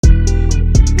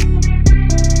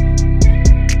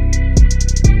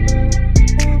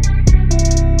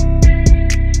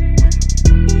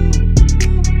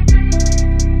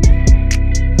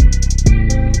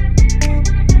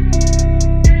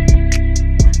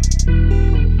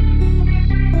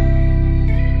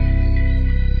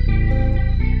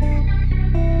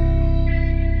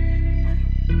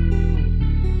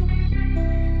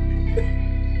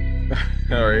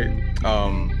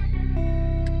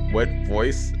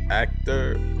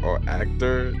actor or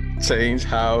actor change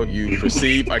how you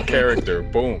perceive a character.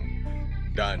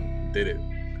 Boom. Done. Did it.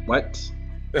 What?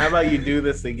 How about you do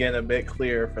this again a bit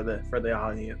clearer for the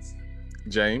audience?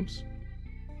 James?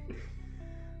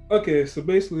 Okay, so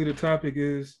basically the topic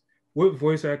is what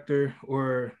voice actor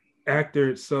or actor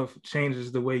itself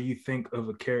changes the way you think of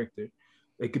a character.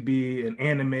 It could be an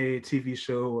anime, TV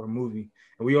show, or movie.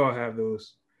 And we all have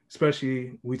those,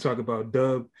 especially we talk about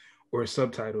dub or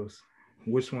subtitles.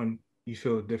 Which one you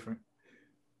feel different?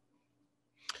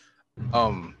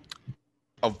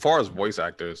 As far as voice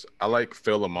actors, I like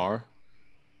Phil Lamar.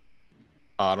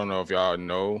 I don't know if y'all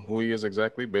know who he is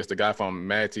exactly, but it's the guy from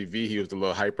Mad TV. He was the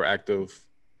little hyperactive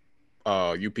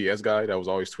UPS guy that was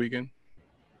always tweaking.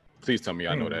 Please tell me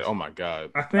I know that. Oh my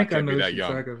God. I think I know that what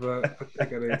young. you're talking about. I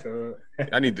think I know tell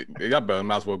I need to, y'all better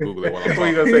might as well Google it while I'm What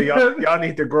you talking. gonna say? Y'all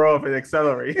need to grow up and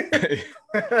accelerate.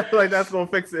 Like that's gonna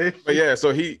fix it. But yeah,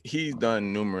 so he's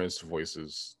done numerous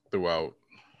voices throughout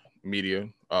media,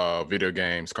 video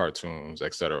games, cartoons,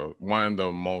 etc. One of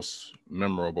the most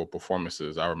memorable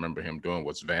performances I remember him doing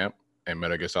was Vamp in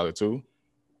Metal Gear Solid 2.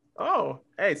 Oh,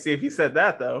 hey, see if he said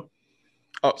that though.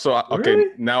 Oh, so okay,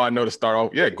 Really? now I know to start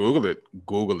off. Yeah, Google it.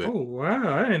 Google it. Oh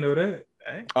wow, I didn't know that.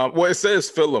 Well, it says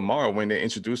Phil Lamar when they're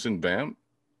introducing Vamp.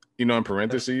 You know, in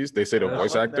parentheses, they say the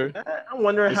voice actor. I'm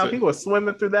wondering how he was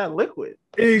swimming through that liquid.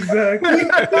 Exactly.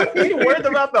 He worried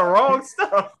about the wrong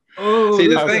stuff. Oh, See,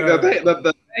 the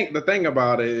thing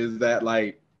about it is that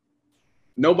like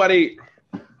nobody,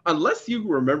 unless you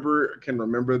can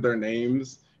remember their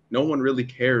names, no one really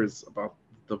cares about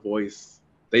the voice.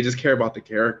 They just care about the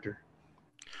character.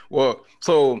 Well,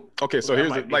 so okay, so That here's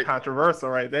might be like controversial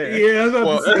right there. Yeah, I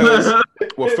was about to say.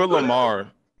 well, Phil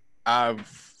Lamar, I've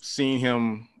seen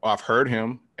him, or I've heard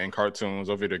him in cartoons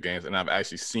or video games, and I've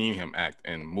actually seen him act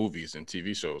in movies and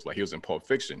TV shows. Like he was in Pulp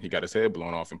Fiction. He got his head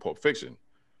blown off in Pulp Fiction.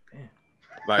 Damn.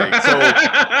 Like so,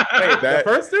 Wait, the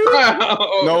first dude?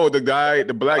 no, the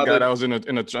black guy that was in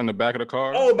the back of the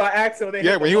car. Oh, by accident.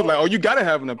 Yeah, when he was like, "Oh, you gotta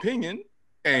have an opinion,"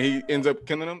 and he ends up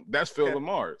killing him. That's Phil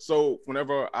Lamar. So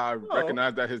whenever I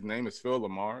recognize that his name is Phil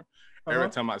Lamar, every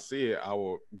time I see it, I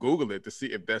will Google it to see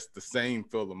if that's the same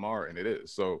Phil Lamar, and it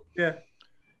is. So yeah,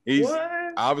 he's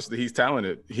obviously he's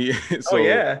talented. He so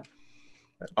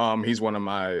he's one of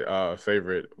my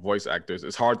favorite voice actors.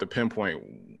 It's hard to pinpoint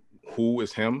who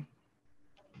is him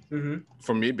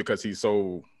for me because he's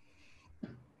so.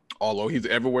 Although he's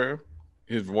everywhere,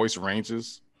 his voice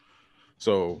ranges.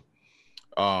 So,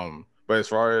 but as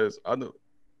far as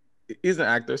he's an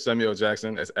actor, Samuel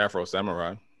Jackson as Afro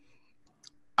Samurai.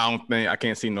 I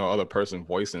can't see no other person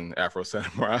voicing Afro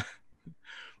Samurai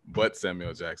but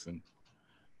Samuel Jackson.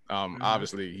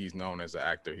 Obviously he's known as an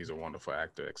actor. He's a wonderful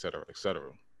actor, et cetera, et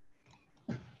cetera.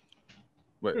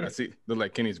 But I see, look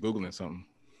like Kenny's Googling something.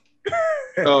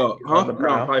 Oh,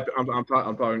 I'm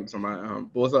talking to my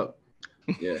what's up?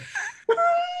 Yeah.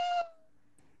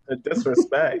 The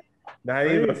disrespect. Not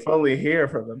even fully here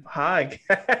from the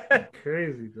podcast.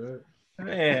 Crazy, dude.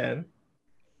 Man.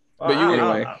 But you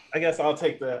anyway. I guess I'll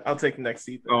take the next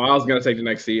seat. Then. Oh, I was gonna take the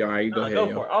next seat. All right, you go ahead.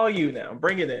 Go for it. All you now.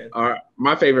 Bring it in. All right.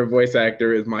 My favorite voice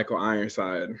actor is Michael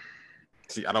Ironside.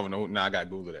 See, I don't know. Now I got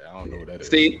Google that. I don't know what that is.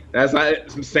 See, that's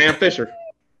not Sam Fisher.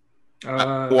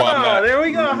 There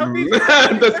we go.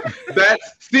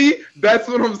 That's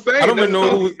what I'm saying. I don't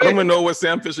even know what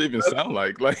Sam Fisher even sound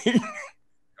like. Like,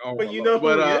 but you know who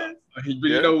he is.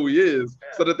 You know who he is.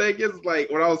 So the thing is,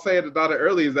 like, what I was saying to Donna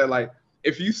earlier is that, like,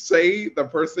 if you say the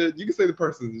person, you can say the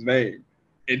person's name.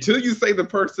 Until you say the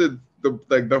person,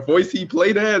 the voice he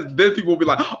played as, then people will be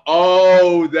like,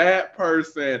 "Oh, that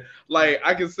person." Like,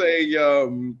 I can say,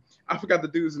 I forgot the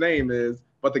dude's name is,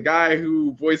 but the guy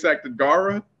who voice acted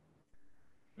Gara.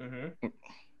 Mm-hmm.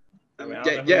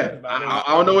 I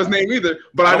don't know his name either,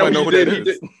 but I know he did. He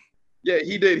did. Yeah,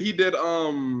 he did. He did.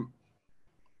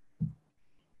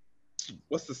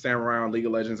 What's the samurai on League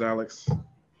of Legends, Alex?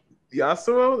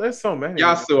 Yasuo? There's so many.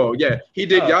 Yasuo, yeah. He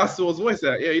did Yasuo's voice.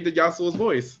 Yeah, he did Yasuo's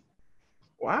voice.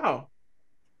 Wow.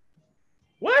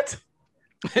 What?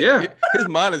 Yeah. His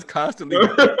mind is constantly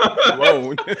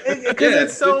blown. Because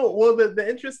it's so well. The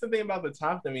interesting thing about the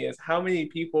top to me is how many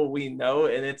people we know,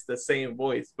 and it's the same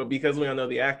voice. But because we don't know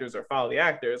the actors or follow the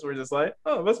actors, we're just like,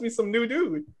 oh, it must be some new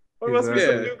dude. Or it must be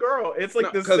some new girl. It's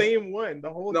like the same one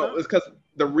the whole time. No, it's because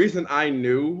the reason I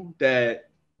knew that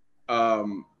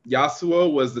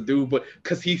Yasuo was the dude, but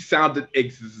because he sounded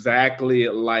exactly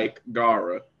like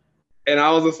Gara. And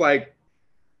I was just like,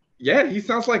 yeah, he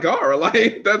sounds like Gara.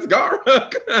 Like, that's Gara.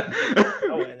 I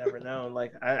would have never known.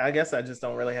 Like, I guess I just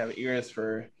don't really have ears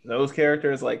for those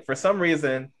characters. Like, for some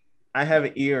reason, I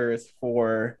have ears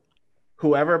for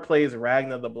whoever plays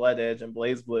Ragnar the Blood Edge in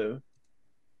Blaze Blue,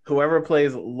 whoever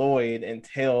plays Lloyd in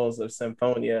Tales of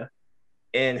Symphonia,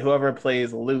 and whoever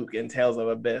plays Luke in Tales of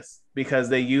Abyss, because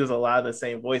they use a lot of the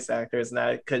same voice actors, and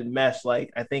that could mesh.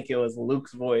 Like, I think it was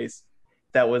Luke's voice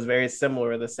that was very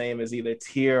similar, the same as either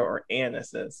Tyr or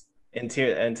Annis's in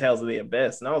Tales of the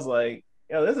Abyss. And I was like,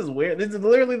 yo, this is weird. This is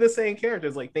literally the same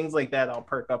characters. Like, things like that I'll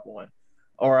perk up on.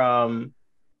 Or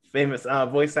famous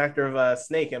voice actor of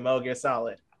Snake in Metal Gear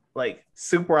Solid. Like,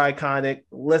 super iconic.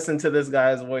 Listen to this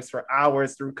guy's voice for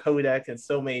hours through codec and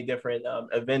so many different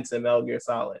events in Metal Gear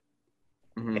Solid.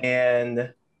 Mm-hmm.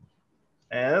 And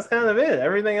that's kind of it.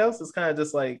 Everything else is kind of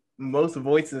just like most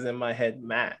voices in my head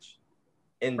match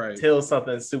until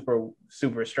something super,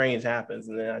 super strange happens.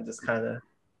 And then I just kind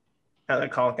of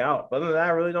conk out. But other than that,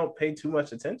 I really don't pay too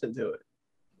much attention to it.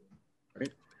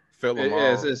 Right. Phil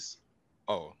Lamar.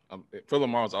 Phil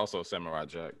Lamar is also Samurai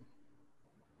Jack.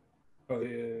 Oh,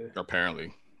 yeah.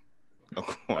 Apparently.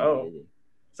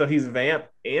 So he's Vamp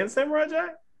and Samurai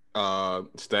Jack?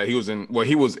 He was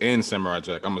in Samurai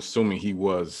Jack. I'm assuming he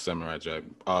was Samurai Jack.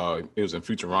 He was in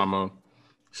Futurama,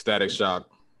 Static Shock.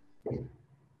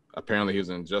 Apparently he was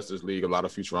in Justice League, a lot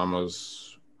of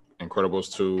Futuramas,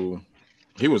 Incredibles 2.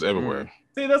 He was everywhere.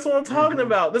 See, that's what I'm talking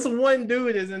about. This one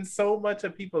dude is in so much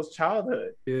of people's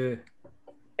childhood. Yeah.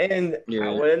 And I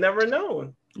would have never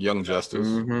known. Young Justice.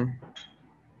 Mm-hmm.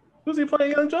 Who's he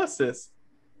playing Young Justice?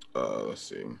 Let's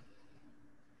see.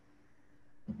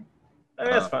 I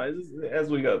mean, that's fine as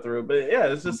we go through. But yeah,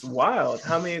 it's just wild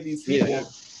how many of these people,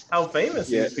 how famous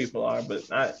these people are, but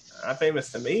not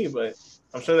famous to me, but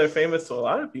I'm sure they're famous to a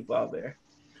lot of people out there.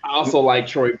 I also like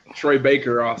Troy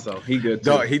Baker also. He good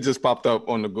too. He just popped up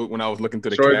on the Google when I was looking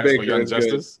through the cast for Young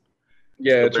Justice. Good.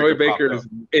 Yeah, Troy Baker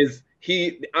is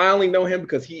I only know him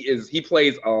because he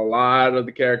plays a lot of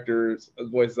the characters'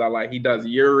 voices I like. He does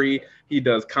Yuri, he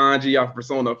does Kanji off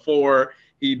Persona 4,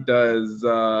 he does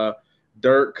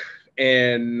Dirk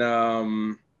and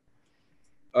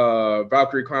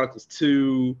Valkyrie Chronicles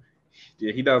 2.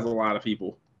 Yeah, he does a lot of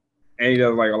people. And he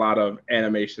does like a lot of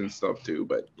animation stuff too.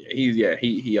 But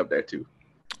he up there too.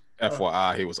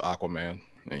 FYI, he was Aquaman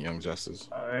in Young Justice.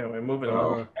 Anyway, moving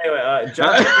on. Anyway,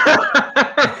 Josh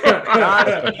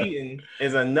Keaton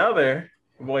is another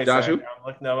voice actor. I'm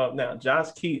looking him up now.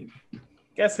 Josh Keaton.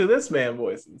 Guess who this man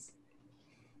voices?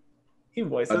 He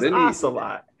voices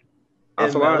Ocelot.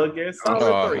 Ocelot?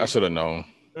 I should have known.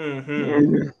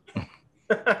 Mm-hmm.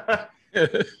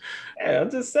 I'm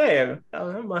just saying.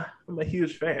 I'm a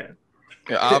huge fan.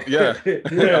 Yeah.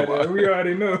 We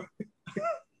already know.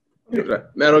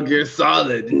 Metal Gear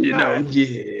Solid, you know.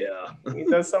 Yeah. He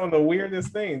does some of the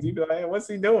weirdest things. You be like, hey, what's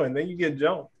he doing? Then you get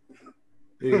jumped.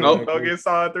 Metal Gear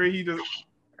Solid 3, he just.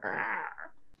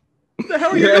 What the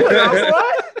hell are you doing,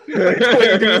 Ocelot?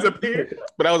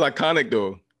 But that was iconic,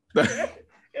 though.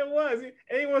 It was.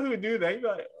 Anyone who would do that, you'd be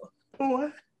like,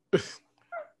 what?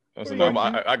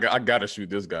 I gotta shoot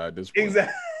this guy at this point.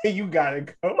 Exactly. You gotta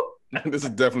go. This is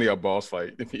definitely a boss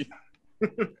fight.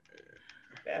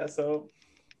 Yeah, so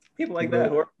people like that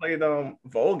who are playing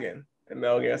Volgan in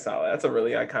Metal Gear Solid, that's a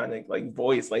really iconic like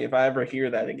voice. Like if I ever hear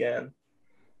that again.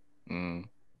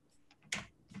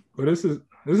 But this is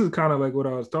kind of like what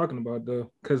I was talking about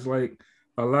though, because like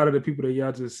a lot of the people that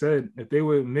y'all just said, if they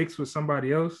would mix with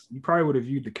somebody else, you probably would have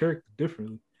viewed the character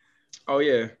differently. Oh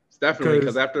yeah, definitely.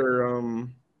 Because after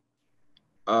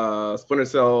Splinter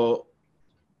Cell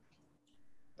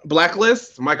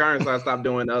Blacklist, Mike Ironside stopped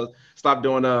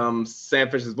doing Sam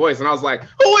Fisher's voice, and I was like,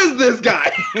 "Who is this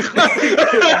guy?" Apparently,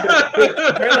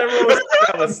 everyone was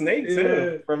talking about Snake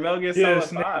too from Metal Gear Solid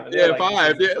 5. Yeah,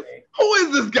 5. Yeah. Who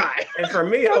is this guy? And for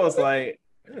me, I was like,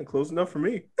 close enough for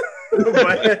me.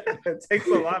 But it takes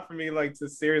a lot for me, like, to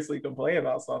seriously complain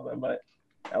about something. But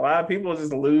a lot of people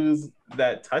just lose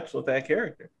that touch with that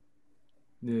character.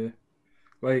 Yeah,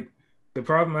 like. The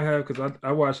problem I have, because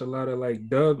I watch a lot of like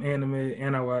dub anime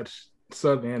and I watch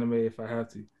sub anime if I have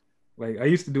to. Like I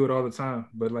used to do it all the time,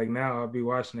 but like now I'll be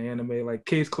watching the anime like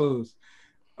Case Closed.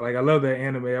 Like I love that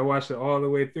anime. I watched it all the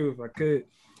way through if I could.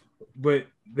 But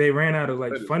they ran out of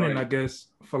like funding, I guess,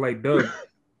 for like dub.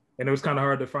 And it was kind of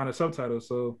hard to find a subtitle.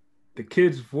 So the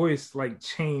kid's voice like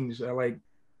changed I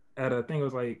think it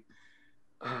was like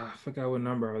I forgot what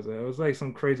number I was at. It was like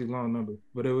some crazy long number.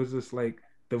 But it was just like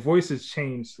the voices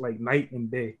changed like night and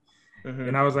day. Mm-hmm.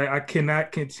 And I was like, I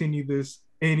cannot continue this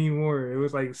anymore. It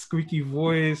was like squeaky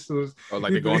voice. It was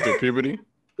like they're going through puberty?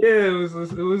 Yeah, it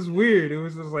was weird. It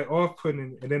was just like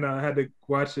off-putting. And then I had to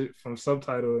watch it from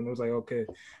subtitle and it was like, okay.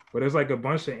 But there's like a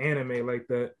bunch of anime like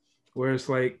that where it's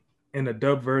like in the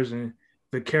dub version,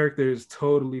 the character is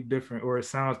totally different or it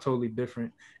sounds totally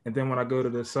different. And then when I go to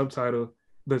the subtitle,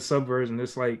 the subversion,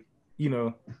 it's like, you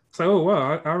know, it's like, oh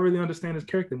wow, I really understand his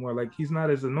character more. Like he's not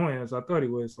as annoying as I thought he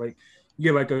was. Like you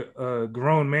get like a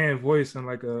grown man voice and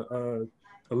like a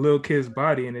little kid's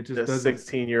body, and it just doesn't.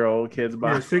 16-year-old kid's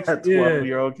body,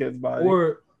 12-year-old kid's body,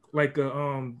 or like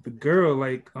the girl,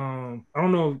 like I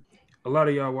don't know, a lot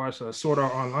of y'all watch Sword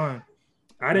Art Online.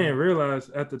 I didn't realize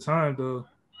at the time though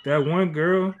that one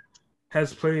girl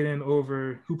has played in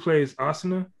over, who plays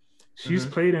Asuna. She's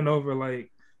played in over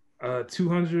like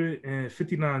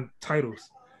 259 titles,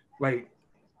 like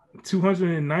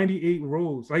 298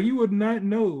 roles. Like you would not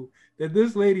know that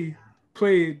this lady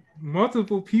played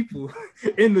multiple people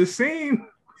in the same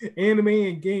anime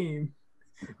and game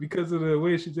because of the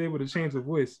way she's able to change her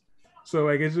voice. So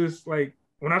like it's just like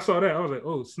when I saw that, I was like,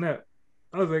 oh snap.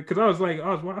 I was like, because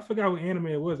I forgot what anime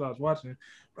it was I was watching.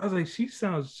 But I was like, she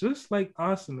sounds just like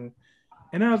Asuna.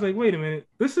 And I was like, wait a minute,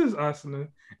 this is Asuna.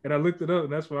 And I looked it up,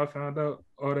 and that's where I found out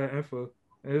all that info.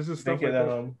 And it's just stuff like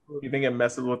that. You think it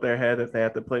messes with their head if they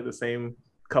have to play the same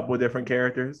couple of different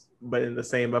characters, but in the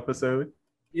same episode?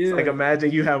 Yeah. It's like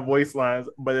imagine you have voice lines,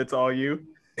 but it's all you.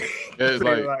 It's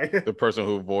like the person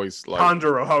who voiced like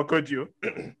Tanjiro, how could you?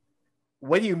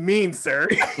 What do you mean, sir?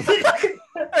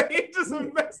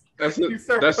 That's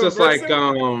just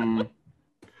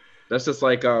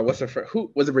like what's her friend? Who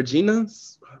was it?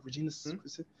 Regina's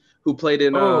who played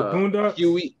in Boondocks?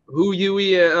 Huey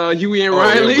and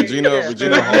Riley. Regina Hall.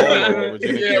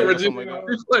 Regina.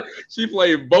 She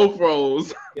played both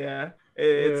roles. Yeah,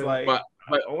 it's like.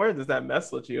 But where does that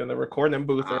mess with you in the recording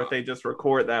booth, or if they just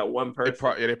record that one person?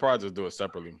 They probably just do it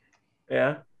separately.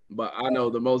 Yeah. But I know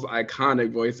the most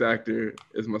iconic voice actor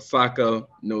is Masako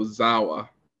Nozawa.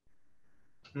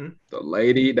 The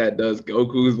lady that does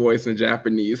Goku's voice in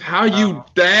Japanese. How you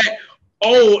that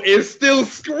old is still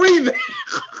screaming?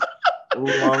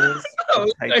 Lungs,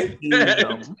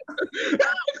 titanium.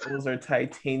 Those are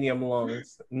titanium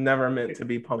lungs, never meant to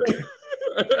be pumped.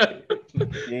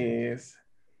 Yes.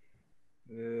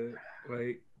 Yeah,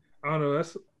 like I don't know.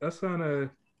 That's kind of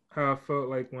how I felt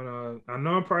like when I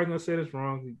know I'm probably gonna say this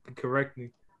wrong. You can correct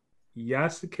me.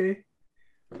 Yasuke.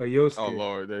 Yosuke. Oh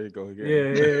Lord, there you go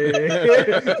again.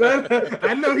 Yeah.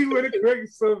 I know he would have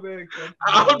corrected so bad.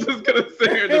 I'm just gonna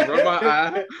sit here and just rub my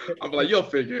eye. I'm like, you'll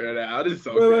figure it out. It's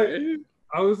okay. Like,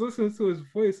 I was listening to his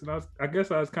voice, and I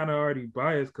guess I was kind of already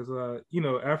biased because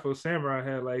Afro Samurai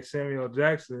had like Samuel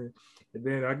Jackson, and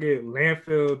then I get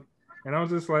Landfill, and I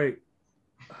was just like,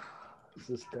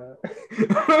 this guy.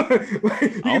 I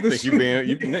don't think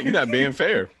you're not being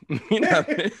fair. You're not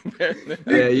being fair.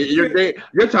 Yeah,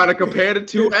 you're trying to compare the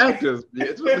two actors.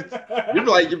 You're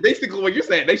like, basically what you're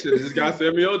saying, they should have just got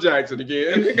Samuel Jackson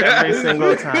again. Every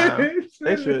single time.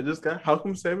 They should have just got, how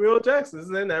come Samuel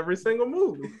Jackson's in every single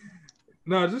movie?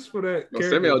 No, just for that. Well,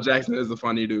 Samuel Jackson is a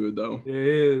funny dude though.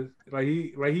 Yeah,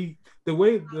 he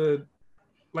is.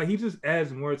 He just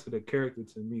adds more to the character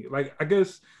to me. Like, I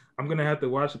guess I'm gonna have to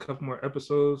watch a couple more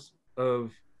episodes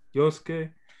of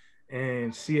Yosuke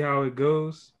and see how it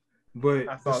goes. But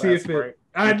to see if it,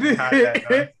 I did.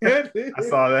 I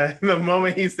saw that the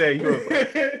moment he said you were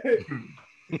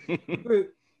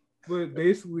but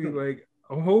basically, like,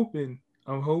 I'm hoping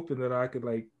that I could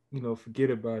forget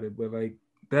about it. But like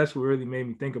that's what really made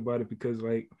me think about it, because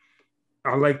like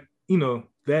I like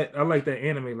that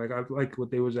anime. Like I like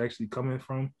what they was actually coming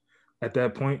from at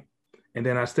that point. And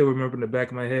then I still remember in the back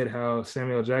of my head how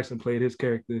Samuel Jackson played his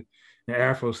character in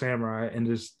Afro Samurai, and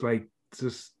just the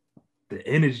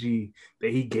energy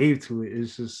that he gave to it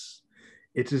is just,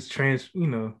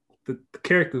 the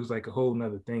character was like a whole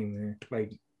nother thing, man.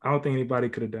 Like, I don't think anybody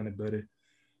could have done it better,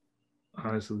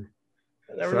 honestly.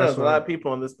 There's a lot of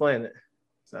people on this planet,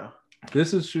 so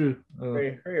this is true.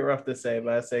 Very, very rough to say,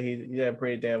 but I say he did a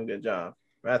pretty damn good job.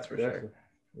 That's for sure.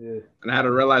 Yeah. And I had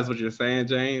to realize what you're saying,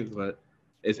 James, but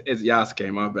it's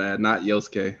Yasuke, my bad, not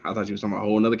Yosuke. I thought you were talking about a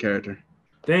whole nother character.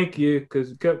 Thank you, because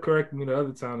you kept correcting me the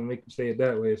other time to make you say it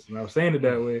that way. So I was saying it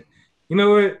that way. You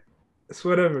know what? It's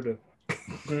whatever, though.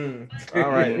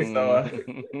 All right. So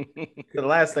the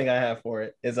last thing I have for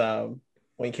it is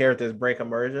when characters break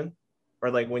immersion,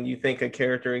 or like when you think a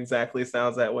character exactly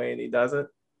sounds that way and he doesn't.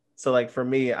 So like for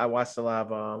me, I watch a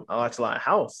lot of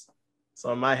House.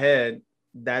 So in my head,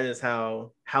 that is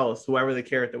how House, whoever the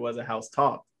character was at House,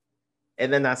 talked.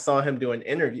 And then I saw him do an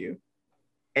interview,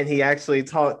 and he actually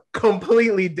talked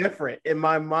completely different. And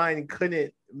my mind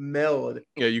couldn't meld.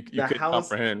 Yeah, you couldn't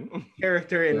comprehend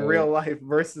character in real life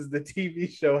versus the TV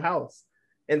show House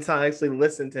until I actually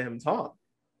listened to him talk.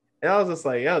 And I was just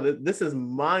like, yo, this is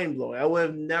mind blowing. I would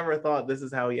have never thought this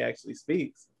is how he actually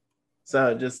speaks.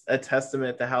 So just a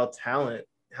testament to how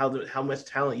much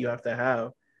talent you have to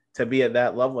have to be at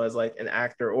that level as like an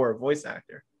actor or a voice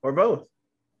actor or both.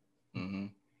 Mm-hmm.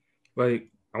 Like,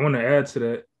 I want to add to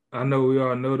that. I know we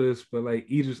all know this, but like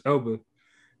Idris Elba,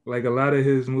 like a lot of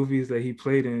his movies that he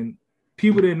played in,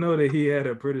 people didn't know that he had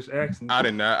a British accent. I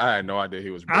had no idea he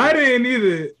was British. I didn't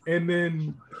either. And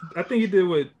then I think he did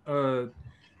with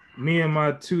Me and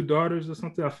My Two Daughters or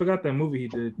something. I forgot that movie he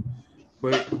did.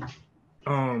 But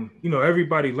you know,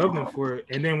 everybody loved him for it.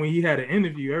 And then when he had an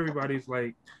interview, everybody's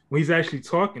like, when he's actually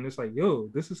talking, it's like, yo,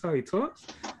 this is how he talks?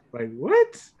 Like,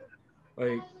 what?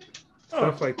 Like,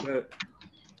 stuff like that.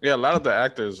 Yeah, a lot of the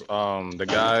actors, the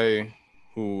guy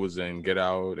who was in Get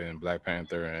Out and Black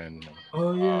Panther and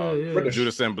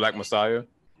Judas and Black Messiah,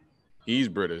 he's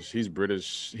British. He's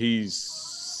British. He's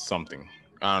something.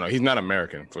 I don't know. He's not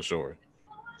American for sure.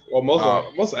 Well,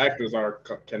 most actors are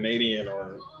Canadian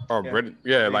or Britain.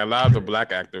 Yeah, like a lot of the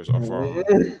black actors are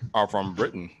from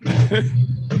Britain.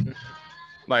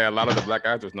 Like a lot of the black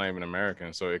actors not even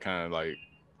American, so it kind of like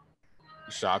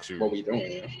shocks you. What we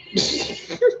doing?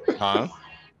 Huh?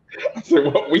 I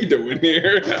said, what we doing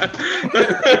here?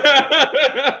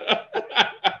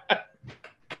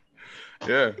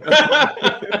 Yeah.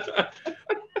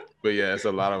 But yeah, it's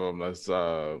a lot of them. That's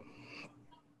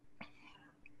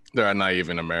they're not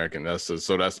even American. That's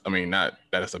I mean, not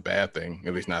that it's a bad thing,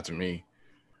 at least not to me.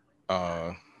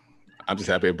 I'm just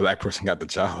happy a black person got the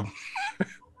job.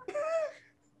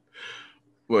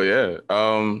 Well, yeah.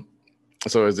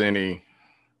 So is there any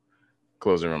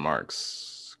closing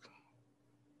remarks?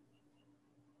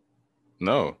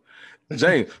 No.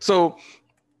 James, so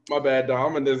my bad,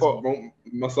 dog. I'm in this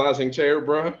massaging chair,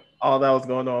 bro. All that was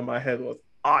going on in my head was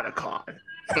Otacon.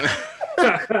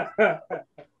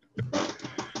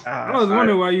 I was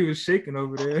wondering why you was shaking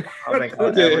over there. I think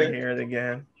I'll never hear it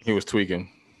again. He was tweaking.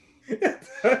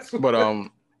 But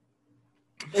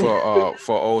for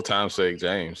old time's sake,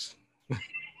 James.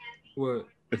 What?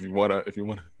 If you wanna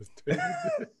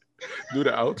do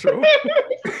the outro.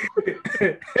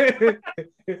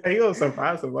 He gonna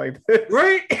surprise him like this.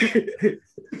 Right?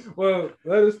 Well,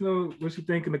 let us know what you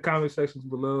think in the comment sections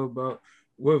below about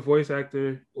what voice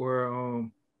actor or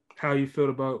how you feel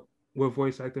about what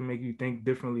voice actor make you think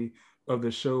differently of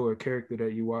the show or character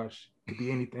that you watch. It could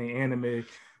be anything, anime,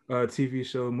 TV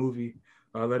show, movie.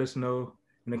 Let us know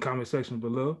in the comment section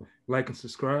below. Like and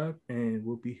subscribe, and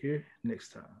we'll be here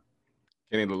next time.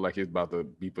 Kenny looked like he's about to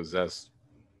be possessed.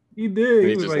 He did.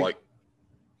 He was just like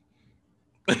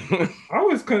I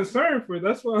was concerned for it.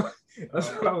 That's why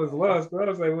I was lost. But I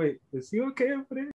was like, wait, is he okay over there?